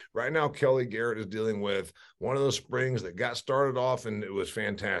right now, Kelly Garrett is dealing with one of those springs that got started off and it was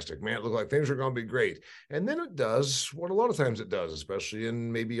fantastic. Man, it looked like things were going to be great. And then it does what a lot of times it does, especially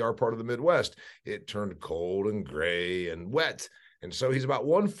in maybe our part of the Midwest. It turned cold and gray and wet. And so he's about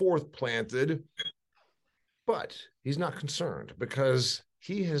 1/4 planted, but he's not concerned because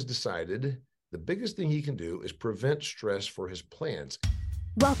he has decided the biggest thing he can do is prevent stress for his plants.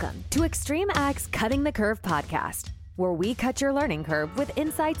 Welcome to Extreme Ag's Cutting the Curve podcast, where we cut your learning curve with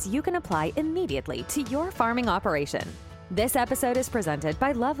insights you can apply immediately to your farming operation. This episode is presented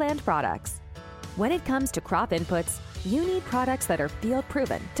by Loveland Products. When it comes to crop inputs, you need products that are field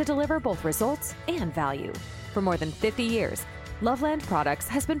proven to deliver both results and value. For more than 50 years, Loveland Products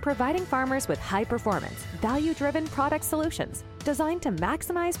has been providing farmers with high-performance, value-driven product solutions designed to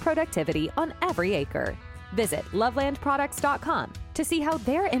maximize productivity on every acre. Visit lovelandproducts.com to see how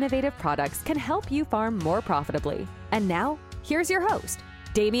their innovative products can help you farm more profitably. And now, here's your host,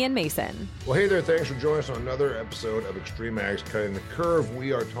 Damian Mason. Well, hey there. Thanks for joining us on another episode of Extreme Ag's Cutting the Curve.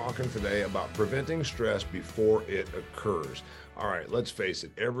 We are talking today about preventing stress before it occurs. All right, let's face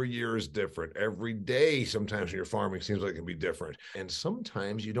it. Every year is different. Every day, sometimes in your farming seems like it can be different. And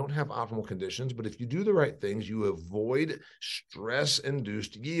sometimes you don't have optimal conditions, but if you do the right things, you avoid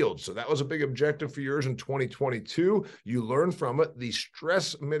stress-induced yields. So that was a big objective for yours in 2022. You learned from it. The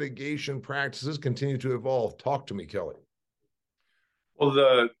stress mitigation practices continue to evolve. Talk to me, Kelly. Well,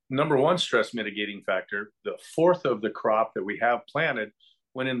 the number one stress mitigating factor, the fourth of the crop that we have planted,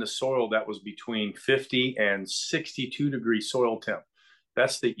 went in the soil that was between 50 and 62 degree soil temp.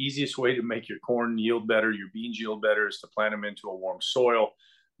 That's the easiest way to make your corn yield better, your beans yield better, is to plant them into a warm soil.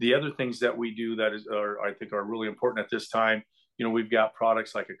 The other things that we do that I think are really important at this time, we've got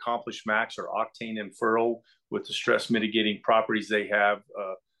products like Accomplish Max or Octane and Furrow with the stress mitigating properties they have.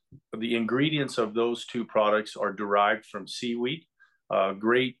 The ingredients of those two products are derived from seaweed.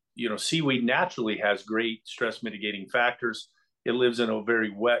 Seaweed naturally has great stress mitigating factors. It lives in a very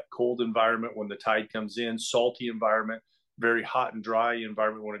wet, cold environment when the tide comes in, salty environment, very hot and dry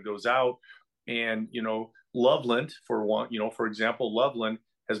environment when it goes out. And, Loveland, for example, Loveland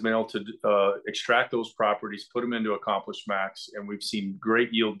has been able to extract those properties, put them into Accomplish Max, and we've seen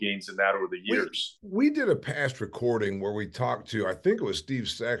great yield gains in that over the years. We did a past recording where we talked to, I think it was Steve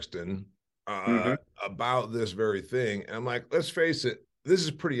Sexton, about this very thing. And I'm like, let's face it, this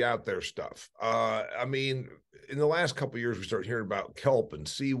is pretty out there stuff. In the last couple of years, we started hearing about kelp and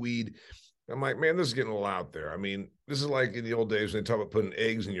seaweed. I'm like, man, this is getting a little out there. I mean, this is like in the old days when they talk about putting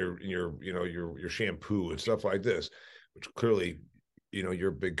eggs in your shampoo and stuff like this, which clearly, you're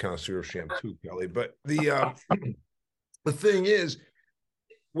a big connoisseur of shampoo, Kelly. But the thing is,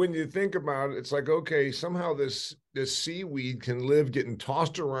 when you think about it, it's like, okay, somehow this seaweed can live getting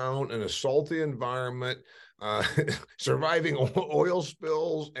tossed around in a salty environment, surviving oil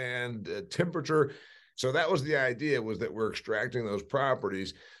spills and temperature. So that was the idea, was that we're extracting those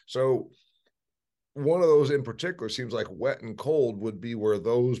properties. So one of those in particular seems like wet and cold would be where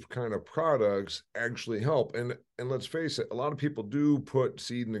those kind of products actually help. And let's face it, a lot of people do put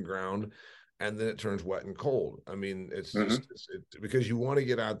seed in the ground and then it turns wet and cold. I mean, it's just because you want to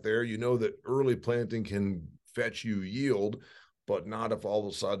get out there, that early planting can fetch you yield, but not if all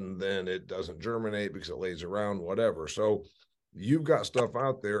of a sudden then it doesn't germinate because it lays around, whatever. So you've got stuff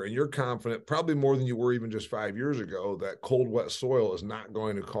out there and you're confident, probably more than you were even just 5 years ago, that cold, wet soil is not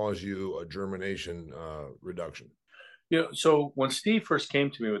going to cause you a germination reduction. So when Steve first came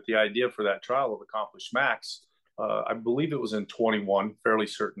to me with the idea for that trial of Accomplish Max, I believe it was in 21, fairly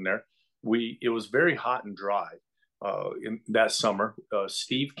certain there. It was very hot and dry in that summer.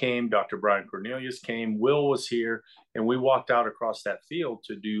 Steve came, Dr. Brian Cornelius came, Will was here, and we walked out across that field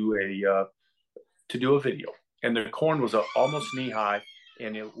to do a video. And the corn was almost knee high,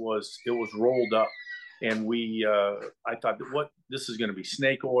 and it was rolled up. And I thought, this is going to be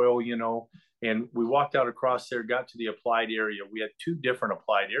snake oil, And we walked out across there, got to the applied area. We had two different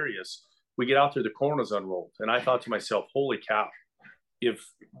applied areas. We get out there, the corn was unrolled, and I thought to myself, holy cow! If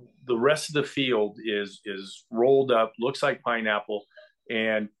the rest of the field is rolled up, looks like pineapple,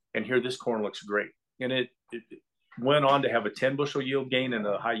 and here this corn looks great. And it went on to have a 10 bushel yield gain in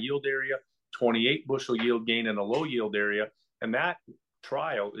the high yield area, 28 bushel yield gain in a low yield area. And that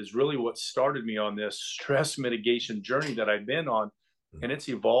trial is really what started me on this stress mitigation journey that I've been on. And it's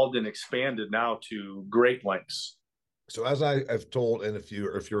evolved and expanded now to great lengths. So as I've told, and if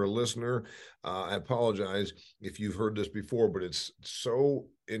you're a listener, I apologize if you've heard this before, but it's so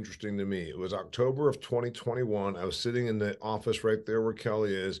interesting to me. It was October of 2021. I was sitting in the office right there where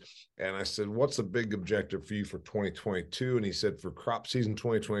Kelly is, And I said, what's the big objective for you for 2022? And he said, for crop season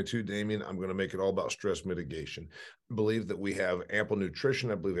 2022, Damien, I'm going to make it all about stress mitigation. I believe that we have ample nutrition.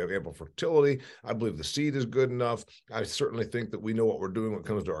 I believe we have ample fertility. I believe the seed is good enough. I certainly think that we know what we're doing when it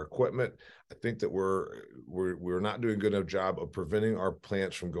comes to our equipment. I think that we're not doing a good enough job of preventing our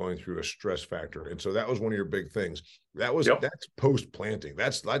plants from going through a stress factor. And so that was one of your big things. That's post planting.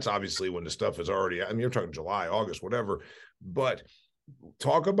 That's obviously when the stuff is already, I mean, you're talking July, August, whatever. But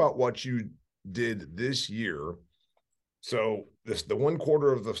talk about what you did this year. So the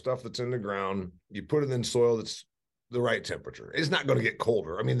 1/4 of the stuff that's in the ground, you put it in soil that's the right temperature. It's not going to get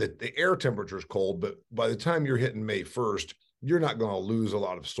colder. I mean, the air temperature is cold, but by the time you're hitting May 1st, you're not going to lose a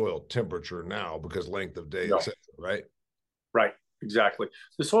lot of soil temperature now because length of day, et cetera, right? Right, exactly.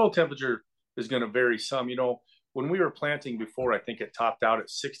 The soil temperature is going to vary some. When we were planting before, I think it topped out at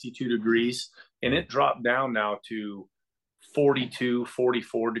 62 degrees, and it dropped down now to 42,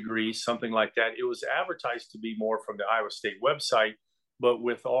 44 degrees, something like that. It was advertised to be more from the Iowa State website, but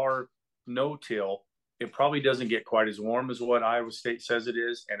with our no-till, it probably doesn't get quite as warm as what Iowa State says it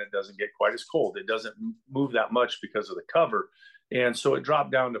is, and it doesn't get quite as cold. It doesn't move that much because of the cover. And so it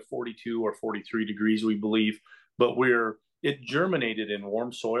dropped down to 42 or 43 degrees, we believe, but it germinated in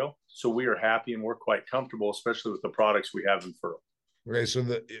warm soil. So we are happy and we're quite comfortable, especially with the products we have in furrow. Okay, so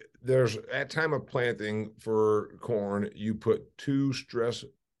there's at time of planting for corn, you put 2 stress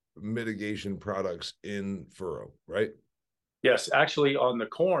mitigation products in furrow, right? Yes, actually on the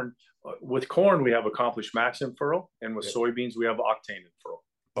corn, with corn, we have Accomplished Max in furrow, and with soybeans, we have Octane in furrow.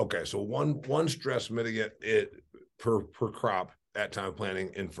 Okay, so one stress mitigant per crop at time of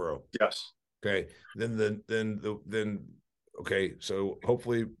planting in furrow. Yes. Okay, then okay, so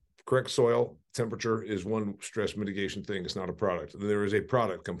hopefully correct soil temperature is one stress mitigation thing. It's not a product. There is a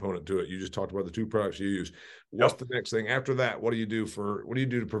product component to it. You just talked about the 2 products you use. What's the next thing after that? What do you do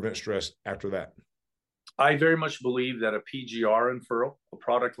to prevent stress after that? I very much believe that a PGR in furrow, a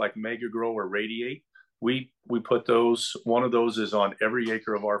product like Mega Grow or Radiate, we put those. One of those is on every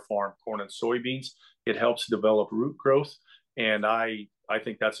acre of our farm, corn and soybeans. It helps develop root growth, and I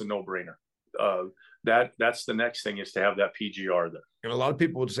think that's a no-brainer. That's the next thing, is to have that PGR there. And a lot of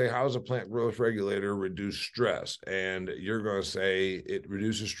people would say, how does a plant growth regulator reduce stress? And you're going to say it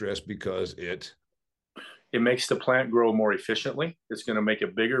reduces stress because it makes the plant grow more efficiently. It's going to make a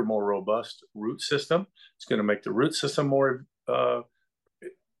bigger, more robust root system. It's going to make the root system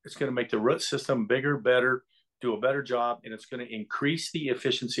bigger, better, do a better job, and it's going to increase the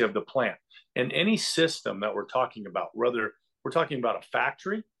efficiency of the plant. And any system that we're talking about, whether we're talking about a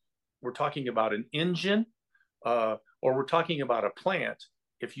factory, we're talking about an engine, or we're talking about a plant,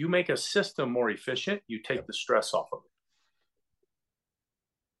 if you make a system more efficient, you take the stress off of it.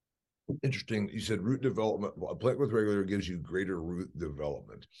 Interesting. You said root development. Well, a plant growth regulator gives you greater root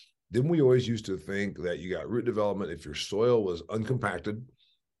development. Didn't we always used to think that you got root development if your soil was uncompacted?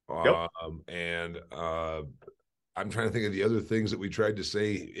 And I'm trying to think of the other things that we tried to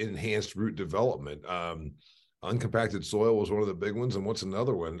say enhanced root development. Uncompacted soil was one of the big ones. And what's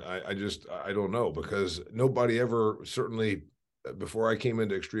another one? I don't know, because nobody ever, certainly before I came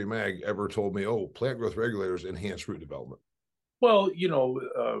into Extreme Ag, ever told me, oh, plant growth regulators enhance root development. Well,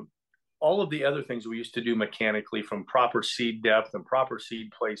 all of the other things we used to do mechanically, from proper seed depth and proper seed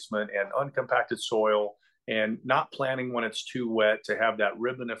placement and uncompacted soil and not planting when it's too wet to have that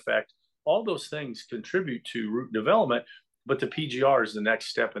ribbon effect, all those things contribute to root development. But the PGR is the next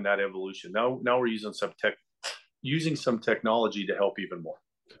step in that evolution. Now we're using some technology to help even more.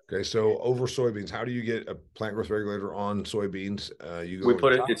 Okay, so over soybeans, how do you get a plant growth regulator on soybeans?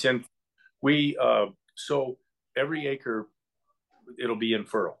 So every acre it'll be in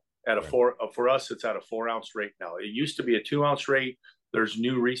furrow at a for us, it's at a 4-ounce rate now. It used to be a 2-ounce rate. There's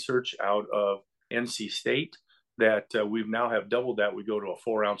new research out of NC State that we've now have doubled that. We go to a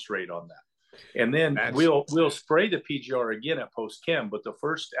 4-ounce rate on that. And then we'll spray the PGR again at post chem, but the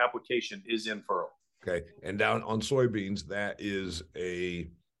first application is in furrow. Okay. And down on soybeans, that is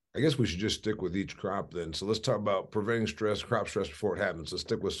I guess we should just stick with each crop then. So let's talk about preventing crop stress before it happens. Let's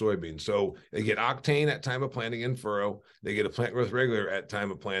stick with soybeans. So they get Octane at time of planting in furrow. They get a plant growth regulator at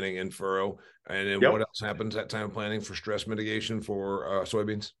time of planting in furrow. And then what else happens at time of planting for stress mitigation for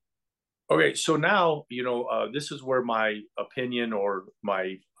soybeans? Okay, so now, this is where my opinion or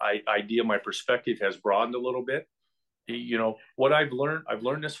my idea, my perspective has broadened a little bit. What I've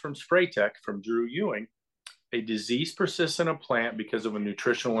learned this from Spray Tech, from Drew Ewing. A disease persists in a plant because of a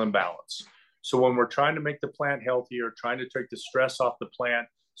nutritional imbalance. So when we're trying to make the plant healthier, trying to take the stress off the plant,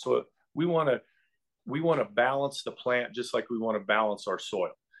 so we want to balance the plant just like we want to balance our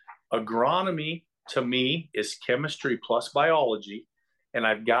soil. Agronomy, to me, is chemistry plus biology, and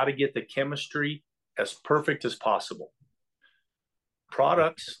I've got to get the chemistry as perfect as possible.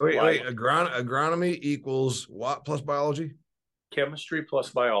 Products wait, agronomy equals what plus biology? Chemistry plus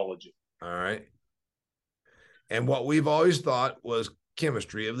biology. All right. And what we've always thought was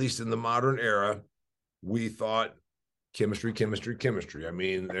chemistry, at least in the modern era, we thought chemistry. I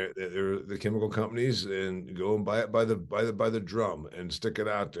mean, they're the chemical companies, and go and buy it by the drum and stick it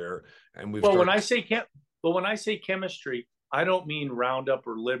out there. And we've when I say chemistry, I don't mean Roundup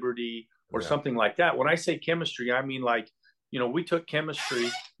or Liberty or something like that. When I say chemistry, I mean like, we took chemistry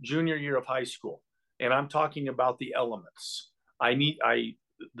junior year of high school, and I'm talking about the elements. I know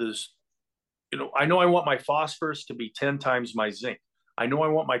I want my phosphorus to be 10 times my zinc. I know I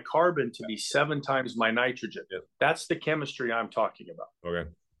want my carbon to be 7 times my nitrogen. Yep. That's the chemistry I'm talking about. Okay.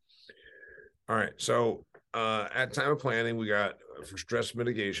 All right. So at time of planting, we got for stress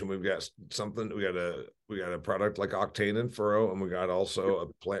mitigation, we've got something. We got a product like Octane in furrow, and we got also a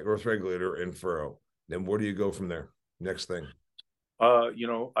plant growth regulator in furrow. Then where do you go from there? Next thing.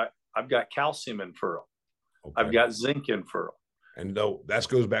 I've got calcium in furrow. Okay. I've got zinc in furrow. And no, that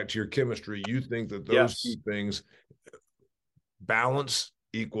goes back to your chemistry. You think that those two things, balance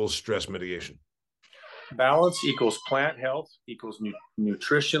equals stress mitigation. Balance equals plant health equals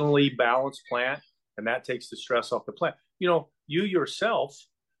nutritionally balanced plant, and that takes the stress off the plant. You yourself,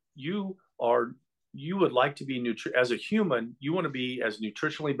 you would like to be as a human, you want to be as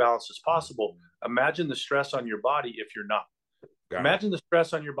nutritionally balanced as possible. Imagine the stress on your body if you're not. Imagine the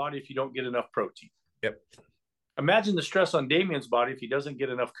stress on your body if you don't get enough protein. Yep. Imagine the stress on Damien's body if he doesn't get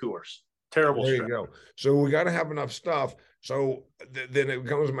enough Coors. Terrible there stress. You go. So we got to have enough stuff. So then it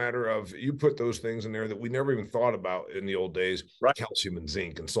becomes a matter of, you put those things in there that we never even thought about in the old days, right? Calcium and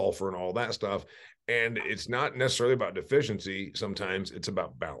zinc and sulfur and all that stuff. And it's not necessarily about deficiency. Sometimes it's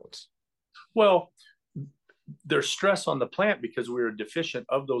about balance. Well, there's stress on the plant because we are deficient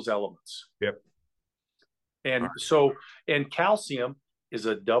of those elements. Yep. And calcium is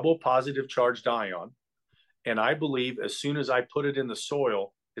a double positive charged ion. And I believe as soon as I put it in the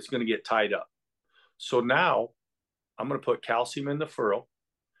soil, it's going to get tied up. So now I'm going to put calcium in the furrow,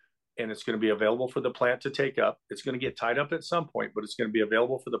 and it's going to be available for the plant to take up. It's going to get tied up at some point, but it's going to be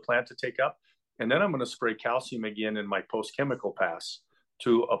available for the plant to take up. And then I'm going to spray calcium again in my post-chemical pass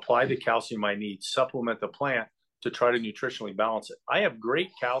to apply the calcium I need, supplement the plant to try to nutritionally balance it. I have great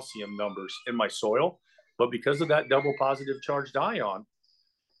calcium numbers in my soil, but because of that double positive charged ion,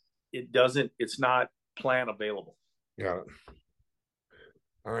 it's not plant available. Yeah.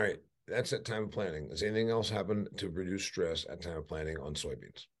 All right. That's at time of planting. Does anything else happen to reduce stress at time of planting on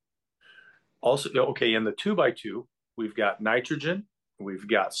soybeans? Also, okay, in the 2x2, we've got nitrogen, we've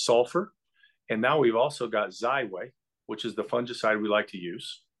got sulfur, and now we've also got Xyway, which is the fungicide we like to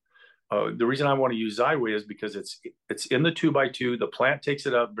use. The reason I want to use Xyway is because it's in the 2x2. The plant takes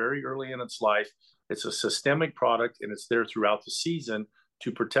it up very early in its life. It's a systemic product, and it's there throughout the season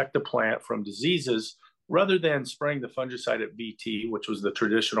to protect the plant from diseases rather than spraying the fungicide at VT, which was the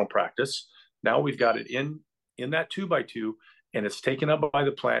traditional practice. Now we've got it in that 2x2, and it's taken up by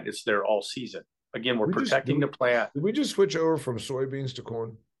the plant. It's there all season. Again, we're protecting the plant. Did we just switch over from soybeans to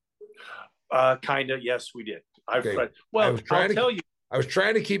corn? Kind of, yes, we did. Okay. I'll tell you. I was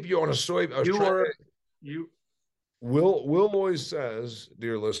trying to keep you on a soybean. Will always says,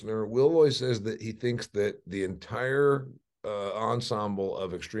 dear listener, Will always says that he thinks that the entire ensemble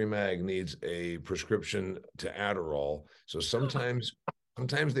of Extreme Ag needs a prescription to Adderall. So sometimes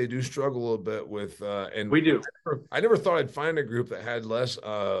they do struggle a little bit with, and we do. I never thought I'd find a group that had less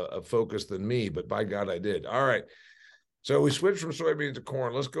a focus than me, but by God, I did. All right. So we switched from soybeans to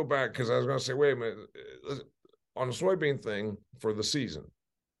corn. Let's go back, because I was going to say, wait a minute, on the soybean thing for the season,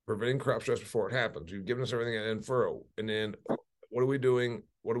 preventing crop stress before it happens. You've given us everything in furrow, and then what are we doing?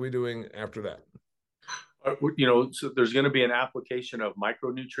 What are we doing after that? So there's going to be an application of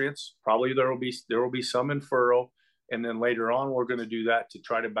micronutrients. Probably there will be some in furrow, and then later on we're going to do that to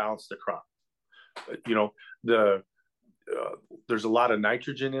try to balance the crop. There's a lot of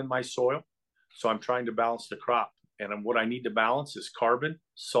nitrogen in my soil, so I'm trying to balance the crop. And what I need to balance is carbon,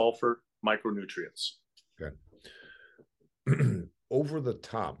 sulfur, micronutrients. Okay. Over the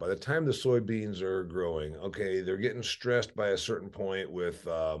top, by the time the soybeans are growing, okay, they're getting stressed by a certain point with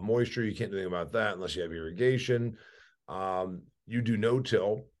moisture. You can't do anything about that unless you have irrigation. You do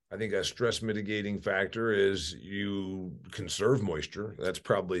no-till. I think a stress mitigating factor is you conserve moisture. That's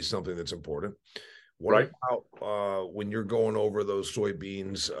probably something that's important. What about when you're going over those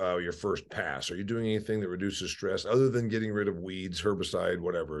soybeans, your first pass? Are you doing anything that reduces stress other than getting rid of weeds, herbicide,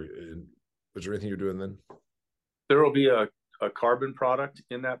 whatever? Is there anything you're doing then? There will be a a carbon product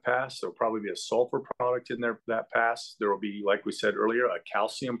in that pass. There'll probably be a sulfur product in that pass. There will be, like we said earlier, a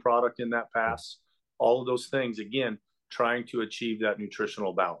calcium product in that pass. All of those things, again, trying to achieve that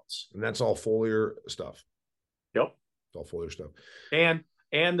nutritional balance. And that's all foliar stuff. Yep. It's all foliar stuff. And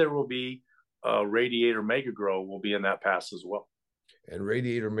there will be Radiator Mega Grow will be in that pass as well. And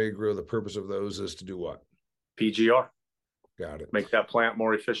Radiator Mega Grow, the purpose of those is to do what? PGR. Got it. Make that plant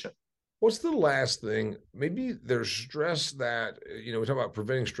more efficient. What's the last thing? Maybe there's stress that, we talk about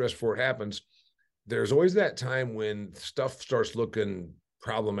preventing stress before it happens. There's always that time when stuff starts looking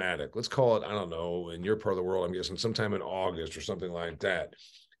problematic. Let's call it, I don't know, in your part of the world, I'm guessing sometime in August or something like that.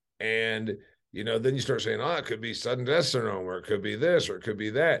 And, then you start saying, it could be sudden death syndrome, or it could be this, or it could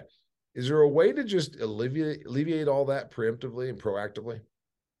be that. Is there a way to just alleviate all that preemptively and proactively?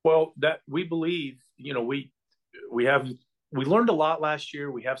 Well, that we believe, we learned a lot last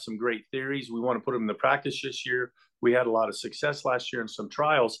year. We have some great theories. We want to put them into practice this year. We had a lot of success last year in some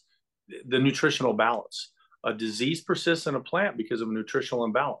trials. The nutritional balance. A disease persists in a plant because of a nutritional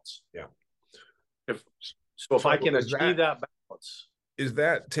imbalance. Yeah. If I can achieve that balance. Is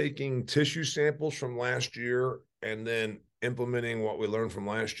that taking tissue samples from last year and then implementing what we learned from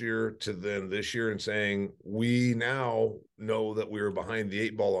last year to then this year and saying, we now know that we were behind the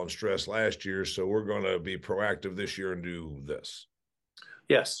 8 ball on stress last year, so we're going to be proactive this year and do this?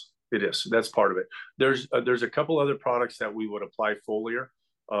 Yes, it is. That's part of it. There's a couple other products that we would apply foliar.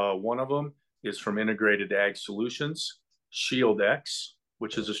 One of them is from Integrated Ag Solutions, Shield X,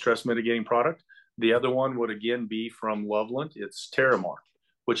 which is a stress mitigating product. The other one would again be from Loveland. It's Terramar,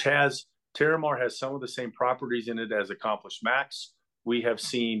 Terramar has some of the same properties in it as Accomplished Max. We have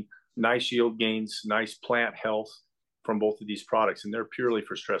seen nice yield gains, nice plant health from both of these products, and they're purely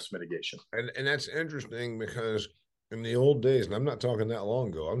for stress mitigation. And that's interesting because in the old days, and I'm not talking that long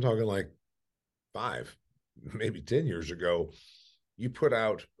ago, I'm talking like 5, maybe 10 years ago, you put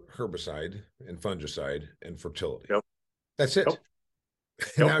out herbicide and fungicide and fertility. Yep. That's it.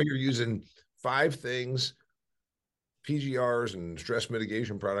 Yep. Now you're using 5 things, PGRs and stress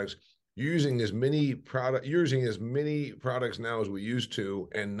mitigation products. You're using as many products now as we used to,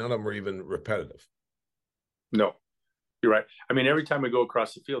 and none of them are even repetitive. No, you're right. I mean, every time we go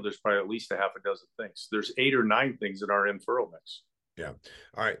across the field, there's probably at least a half a dozen things. There's 8 or 9 things in our in-furrow mix. Yeah.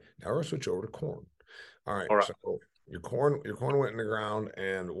 All right. Now we're going to switch over to corn. All right. So your corn went in the ground,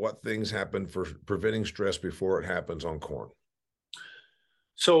 and what things happen for preventing stress before it happens on corn?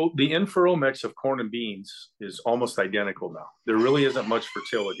 So the in-furrow mix of corn and beans is almost identical now. There really isn't much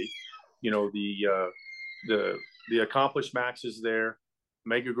fertility. The Accomplished Max is there,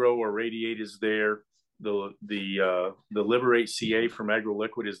 Mega Grow or Radiate is there. The Liberate CA from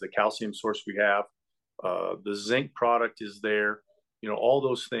AgroLiquid is the calcium source we have. The zinc product is there. All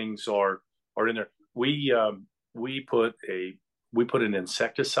those things are in there. We put an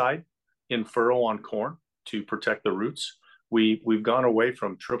insecticide in furrow on corn to protect the roots. We've gone away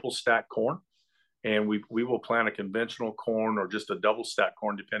from triple stack corn, and we will plant a conventional corn or just a double stack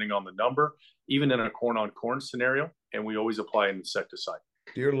corn depending on the number, even in a corn on corn scenario, and we always apply an insecticide.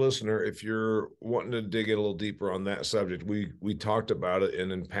 Dear listener, if you're wanting to dig in a little deeper on that subject, we talked about it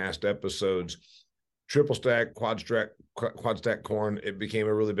in past episodes. Triple stack, quad stack corn, it became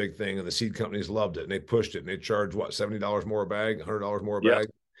a really big thing, and the seed companies loved it, and they pushed it, and they charged $70 more a bag, $100 more a bag.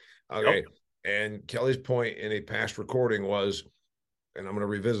 Okay. Yep. And Kelly's point in a past recording was, and I'm going to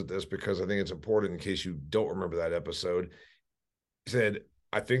revisit this because I think it's important in case you don't remember that episode. He said,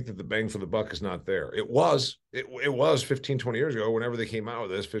 I think that the bang for the buck is not there. It was 15, 20 years ago, whenever they came out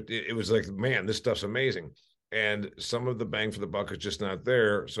with this, it was like, man, this stuff's amazing. And some of the bang for the buck is just not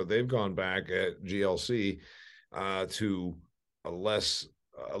there. So they've gone back at GLC to a less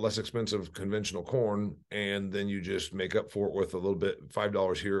expensive conventional corn, and then you just make up for it with a little bit,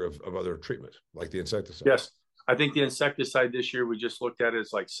 $5 here of other treatment, like the insecticide. Yes. I think the insecticide this year we just looked at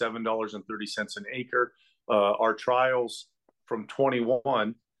is like $7.30 an acre. Our trials from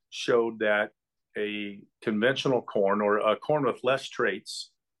 21 showed that a conventional corn or a corn with less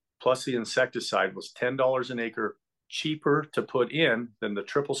traits plus the insecticide was $10 an acre cheaper to put in than the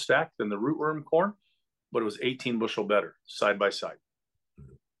triple stack, than the rootworm corn, but it was 18 bushel better side by side.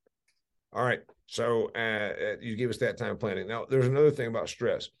 All right. So you gave us that time of planting. Now, there's another thing about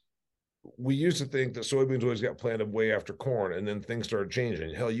stress. We used to think that soybeans always got planted way after corn, and then things started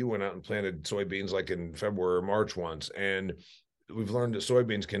changing. Hell, you went out and planted soybeans like in February or March once, and we've learned that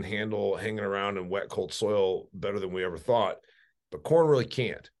soybeans can handle hanging around in wet, cold soil better than we ever thought, but corn really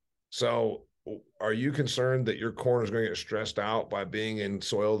can't. So are you concerned that your corn is going to get stressed out by being in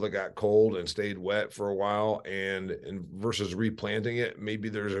soil that got cold and stayed wet for a while, and versus replanting it? Maybe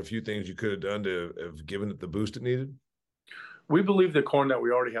there's a few things you could have done to have given it the boost it needed? We believe the corn that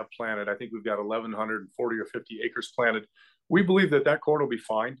we already have planted, I think we've got 1,140 or 50 acres planted. We believe that corn will be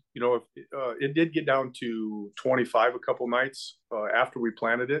fine. If it did get down to 25 a couple nights after we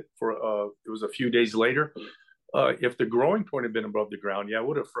planted it, it was a few days later. If the growing point had been above the ground, yeah, it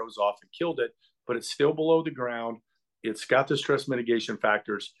would have froze off and killed it, but it's still below the ground. It's got the stress mitigation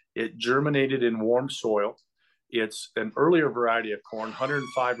factors. It germinated in warm soil. It's an earlier variety of corn,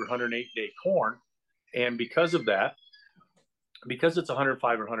 105 or 108-day corn. And because of that, because it's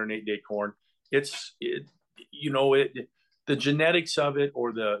 105 or 108-day corn, the genetics of it,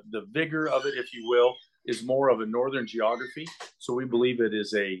 or the vigor of it, if you will, is more of a northern geography. So we believe it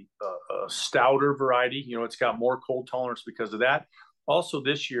is a stouter variety. It's got more cold tolerance because of that. Also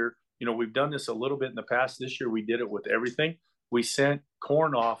this year, we've done this a little bit in the past. This year we did it with everything. We sent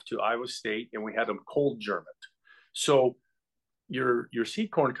corn off to Iowa State and we had them cold germinate. So your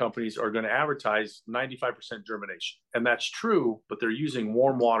seed corn companies are going to advertise 95% germination. And that's true, but they're using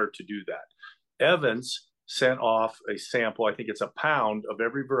warm water to do that. Evans sent off a sample, I think it's a pound of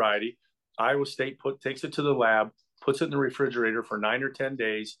every variety. Iowa State takes it to the lab, puts it in the refrigerator for 9 or 10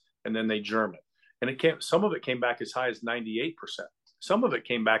 days, and then they germinate. And some of it came back as high as 98%. Some of it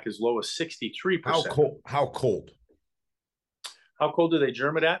came back as low as 63%. How cold? How cold do they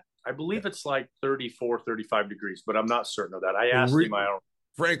germinate at? I believe it's like 34, 35 degrees, but I'm not certain of that. I asked him.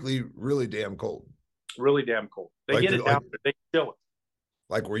 Frankly, really damn cold. Really damn cold. They get it down there. They kill it.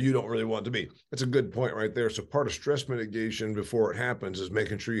 Like where you don't really want it to be. That's a good point right there. So part of stress mitigation before it happens is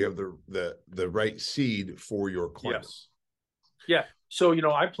making sure you have the right seed for your climate. Yes. Yeah. So,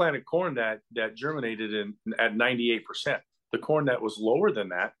 I planted corn that germinated at 98%. The corn that was lower than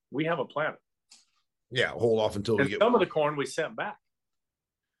that, we haven't planted. Yeah, hold off until we get some of the corn we sent back.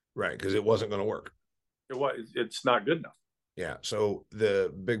 Right, because it wasn't going to work. It's not good enough. Yeah. So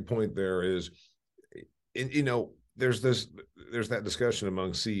the big point there is, there's that discussion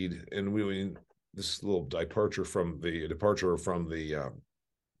among seed, and this little departure from the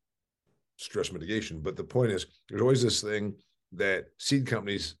stress mitigation. But the point is, there's always this thing that seed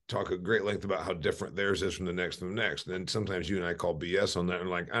companies talk at great length about how different theirs is from the next and the next. And then sometimes you and I call BS on that,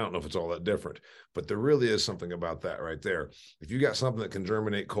 and I don't know if it's all that different, but there really is something about that right there. If you got something that can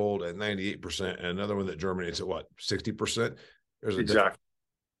germinate cold at 98% and another one that germinates at 60%, there's a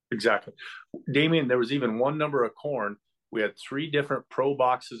Exactly. Damien, there was even one number of corn. We had 3 different pro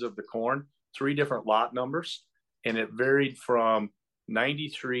boxes of the corn, 3 different lot numbers, and it varied from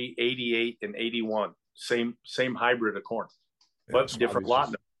 93, 88, and 81. Same hybrid of corn, but different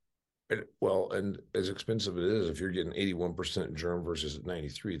lot numbers. And as expensive it is, if you're getting 81% germ versus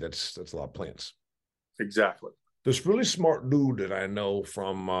 93, that's a lot of plants. Exactly. This really smart dude that I know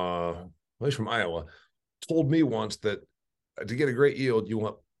from, he's from Iowa, told me once that to get a great yield, you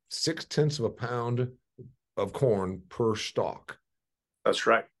want 0.6 of a pound of corn per stalk. That's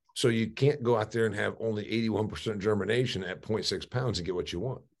right. So you can't go out there and have only 81% germination at 0.6 pounds and get what you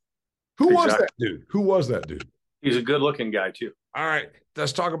want. Who was that dude? He's a good-looking guy, too. All right.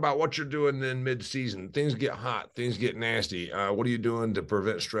 Let's talk about what you're doing in mid-season. Things get hot. Things get nasty. What are you doing to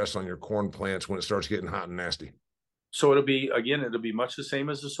prevent stress on your corn plants when it starts getting hot and nasty? So it'll be much the same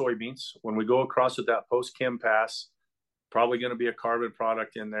as the soybeans. When we go across with that post-chem pass, probably going to be a carbon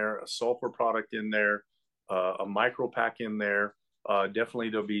product in there, a sulfur product in there, a micro pack in there. Definitely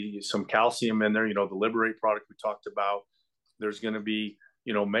there'll be some calcium in there, the Liberate product we talked about. There's going to be,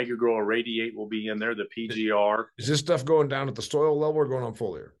 Mega Grow Radiate will be in there, the PGR. Is this stuff going down at the soil level or going on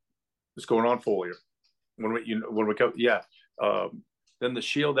foliar? It's going on foliar. When we come, yeah. Then the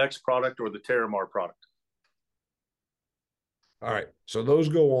Shield X product or the Terramar product. All right. So those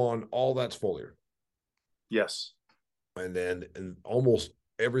go on, all that's foliar. Yes. And then almost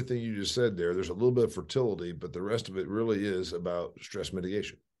everything you just said there's a little bit of fertility, but the rest of it really is about stress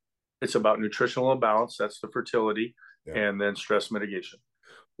mitigation. It's about nutritional imbalance. That's the fertility, and then stress mitigation.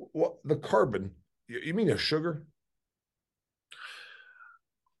 Well, the carbon, you mean a sugar?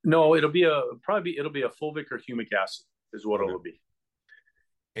 No, it'll be a fulvic or humic acid is what it'll be.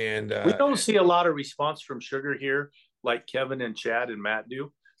 And we don't see a lot of response from sugar here like Kevin and Chad and Matt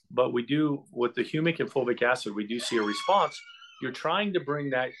do. But we do, with the humic and fulvic acid, we do see a response. You're trying to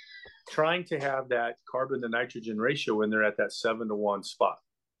have that carbon to nitrogen ratio in there at that 7-to-1 spot.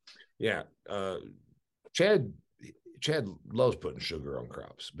 Yeah. Chad loves putting sugar on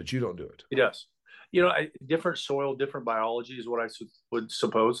crops, but you don't do it. He does. Different soil, different biology is what I would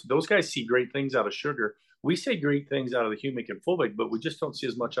suppose. Those guys see great things out of sugar. We see great things out of the humic and fulvic, but we just don't see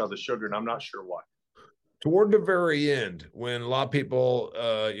as much out of the sugar, and I'm not sure why. Toward the very end, when a lot of people,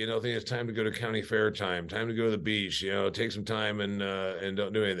 think it's time to go to county fair time to go to the beach, take some time and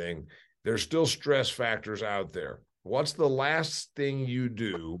don't do anything. There's still stress factors out there. What's the last thing you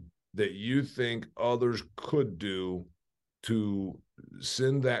do that you think others could do to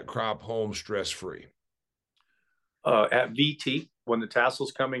send that crop home stress-free? At VT, when the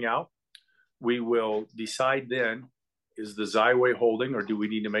tassel's coming out, we will decide then, is the Xyway holding, or do we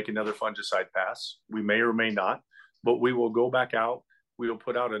need to make another fungicide pass? We may or may not, but we will go back out. We will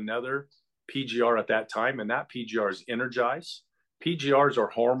put out another PGR at that time, and that PGR is Energize. PGRs are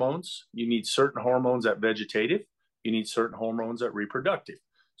hormones. You need certain hormones at vegetative. You need certain hormones at reproductive.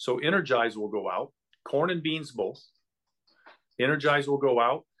 So Energize will go out. Corn and beans both. Energize will go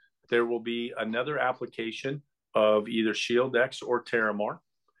out. There will be another application of either Shield X or Terramar.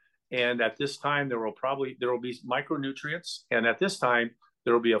 And at this time, there will be micronutrients. And at this time,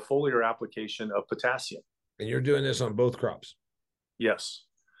 there will be a foliar application of potassium. And you're doing this on both crops? Yes.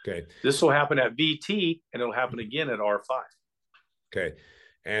 Okay. This will happen at VT, and it'll happen again at R5. Okay.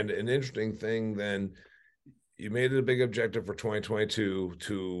 And an interesting thing then, you made it a big objective for 2022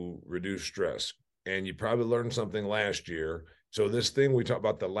 to reduce stress. And you probably learned something last year. So this thing we talked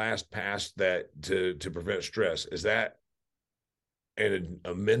about, the last pass that to prevent stress, is that an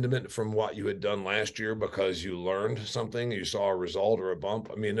amendment from what you had done last year because you learned something, you saw a result or a bump?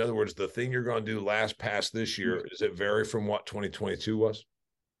 I mean, in other words, the thing you're going to do last pass this year, does it vary from what 2022 was?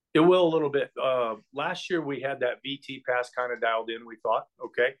 It will a little bit. Last year we had that VT pass kind of dialed in, we thought,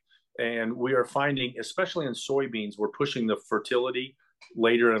 okay. And we are finding, especially in soybeans, we're pushing the fertility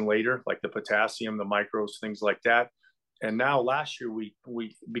later and later, like the potassium, the micros, things like that. And now last year we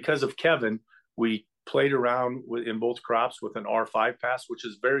because of Kevin, we played around in both crops with an R5 pass, which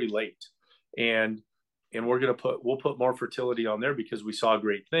is very late. And we'll put more fertility on there because we saw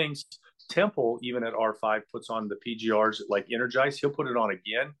great things. Temple, even at R5, puts on the PGRs like Energize. He'll put it on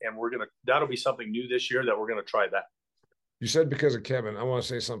again, and that'll be something new this year that we're gonna try that. You said because of Kevin. I want to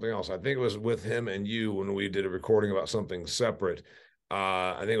say something else. I think it was with him and you when we did a recording about something separate.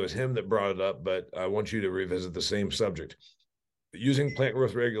 I think it was him that brought it up, but I want you to revisit the same subject. Using plant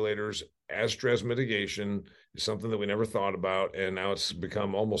growth regulators as stress mitigation is something that we never thought about, and now it's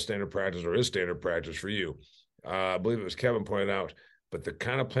become almost standard practice, or is standard practice for you. I believe it was Kevin pointed out, but the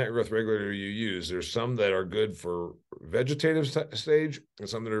kind of plant growth regulator you use, there's some that are good for vegetative stage and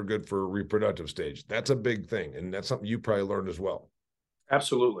some that are good for reproductive stage. That's a big thing, and that's something you probably learned as well.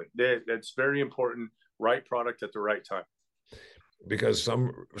 Absolutely. That's very important. Right product at the right time. Because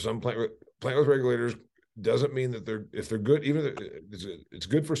some plant growth regulators doesn't mean that if they're good, even it's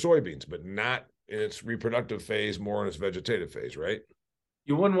good for soybeans, but not in its reproductive phase, more in its vegetative phase, right?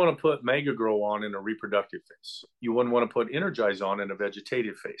 You wouldn't want to put Mega Grow on in a reproductive phase. You wouldn't want to put Energize on in a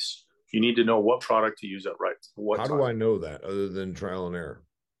vegetative phase. You need to know what product to use at right. How do I know that other than trial and error?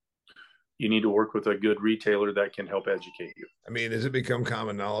 You need to work with a good retailer that can help educate you. I mean, has it become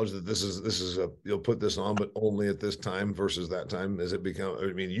common knowledge that this is you'll put this on, but only at this time versus that time? Has it become?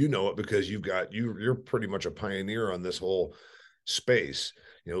 I mean, you know it because you're pretty much a pioneer on this whole space.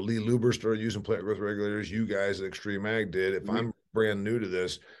 You know, Lee Luber started using plant growth regulators. You guys at Extreme Ag did. If I'm brand new to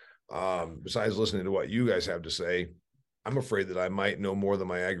this, besides listening to what you guys have to say, I'm afraid that I might know more than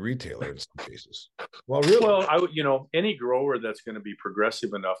my ag retailer in some cases. Well, really? Well, any grower that's going to be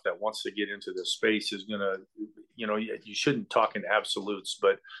progressive enough that wants to get into this space is going to, you shouldn't talk in absolutes,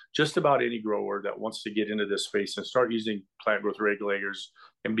 but just about any grower that wants to get into this space and start using plant growth regulators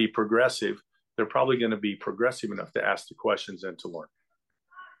and be progressive, they're probably going to be progressive enough to ask the questions and to learn.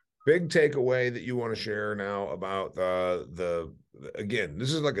 Big takeaway that you want to share now about again,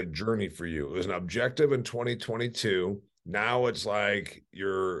 this is like a journey for you. It was an objective in 2022. Now it's like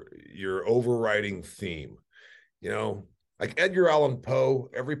your overriding theme, like Edgar Allan Poe,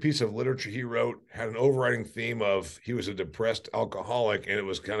 every piece of literature he wrote had an overriding theme of he was a depressed alcoholic and it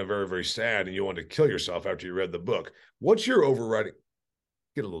was kind of very, very sad and you wanted to kill yourself after you read the book. What's your overriding?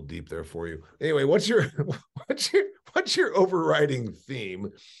 Get a little deep there for you. Anyway, what's your overriding theme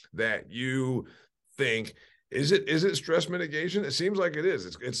that you think is it stress mitigation? It seems like it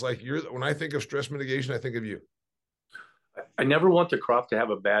is. It's like when I think of stress mitigation, I think of you. I never want the crop to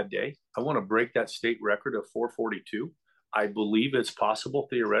have a bad day. I want to break that state record of 442. I believe it's possible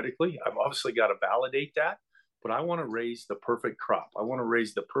theoretically. I've obviously got to validate that, but I want to raise the perfect crop. I want to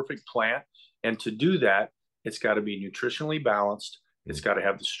raise the perfect plant. And to do that, it's got to be nutritionally balanced. It's got to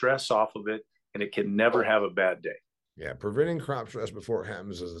have the stress off of it, and it can never have a bad day. Yeah, preventing crop stress before it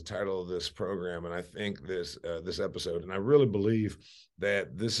happens is the title of this program, and I think this episode, and I really believe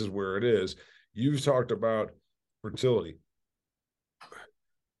that this is where it is. You've talked about fertility.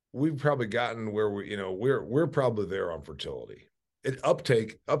 We've probably gotten where we're probably there on fertility.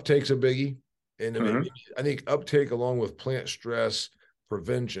 Uptake's a biggie, and I think uptake along with plant stress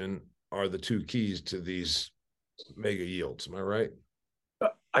prevention are the two keys to these mega yields. Am I right?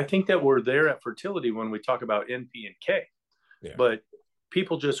 I think that we're there at fertility when we talk about NP and K, Yeah. but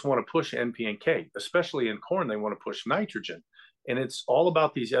people just want to push NP and K, especially in corn. They want to push nitrogen, and it's all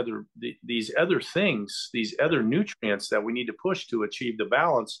about these other things, these other nutrients that we need to push to achieve the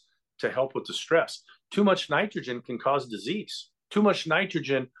balance to help with the stress. Too much nitrogen can cause disease. Too much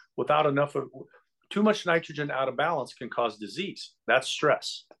nitrogen out of balance can cause disease. That's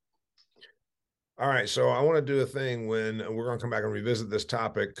stress. All right, so I want to do a thing when we're going to come back and revisit this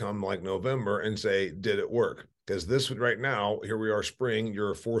topic come like November and say, did it work? Because this right now, here we are spring,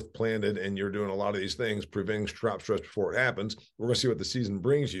 you're fourth planted and you're doing a lot of these things, preventing crop stress before it happens. We're going to see what the season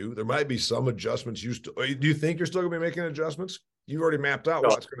brings you. There might be some adjustments. Do you think you're still going to be making adjustments? You've already mapped out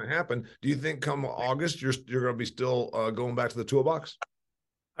what's going to happen. Do you think come August, you're going to be still going back to the toolbox?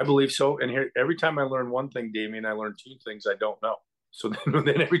 I believe so. And here, every time I learn one thing, Damien, I learn two things I don't know. So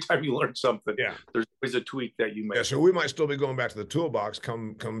then every time you learn something, there's always a tweak that you make. Yeah, so we might still be going back to the toolbox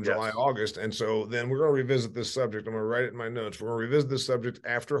come July, August. And so then we're going to revisit this subject. I'm going to write it in my notes. We're going to revisit this subject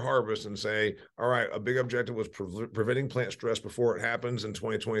after harvest and say, all right, a big objective was preventing plant stress before it happens in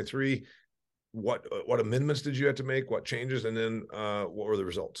 2023. What amendments did you have to make? What changes? And then what were the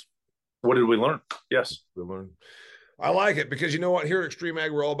results? What did we learn? Yes. We learned. I like it because you know what? Here at Extreme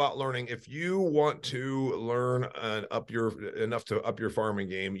Ag, we're all about learning. If you want to learn enough to up your farming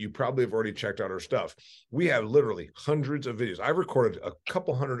game, you probably have already checked out our stuff. We have literally hundreds of videos. I've recorded a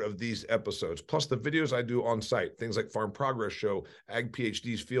couple hundred of these episodes, plus the videos I do on site, things like Farm Progress Show, Ag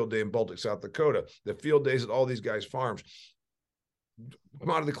PhD's Field Day in Baltic, South Dakota, the field days at all these guys' farms.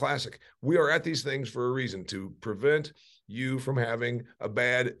 Commodity Classic. We are at these things for a reason, to prevent you from having a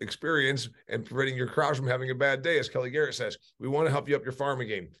bad experience and preventing your crops from having a bad day. As Kelly Garrett says, we want to help you up your farming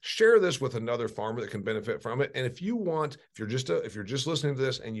game. Share this with another farmer that can benefit from it. And if you're just listening to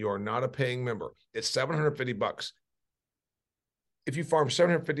this and you are not a paying member, it's $750. If you farm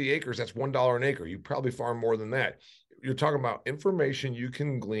 750 acres, that's $1 an acre. You probably farm more than that. You're talking about information you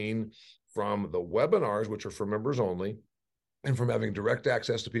can glean from the webinars, which are for members only, and from having direct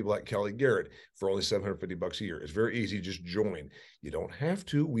access to people like Kelly Garrett for only $750 a year. It's very easy. Just join. You don't have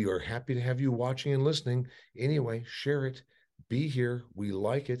to. We are happy to have you watching and listening. Anyway, share it. Be here. We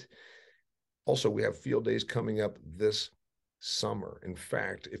like it. Also, we have field days coming up this summer. In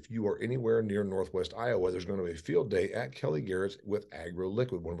fact, if you are anywhere near Northwest Iowa, there's going to be a field day at Kelly Garrett's with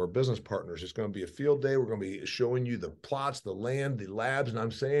AgroLiquid, one of our business partners. It's going to be a field day. We're going to be showing you the plots, the land, the labs, and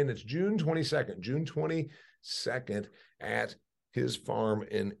I'm saying it's June 22nd at his farm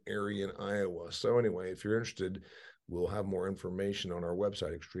in Arion, Iowa. So anyway, if you're interested, we'll have more information on our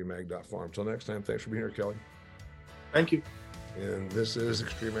website, extremeag.farm. Until next time, thanks for being here, Kelly. Thank you. And this is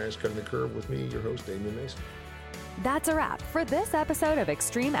Extreme Ag's Cutting the Curve with me, your host, Damien Mason. That's a wrap for this episode of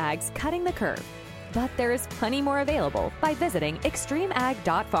Extreme Ag's Cutting the Curve. But there is plenty more available by visiting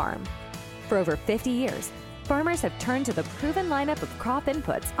extremeag.farm. For over 50 years, farmers have turned to the proven lineup of crop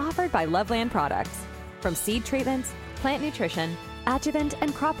inputs offered by Loveland Products. From seed treatments, plant nutrition, adjuvant,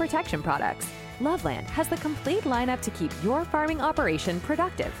 and crop protection products, Loveland has the complete lineup to keep your farming operation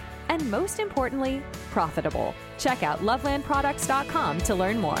productive and, most importantly, profitable. Check out lovelandproducts.com to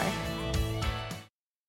learn more.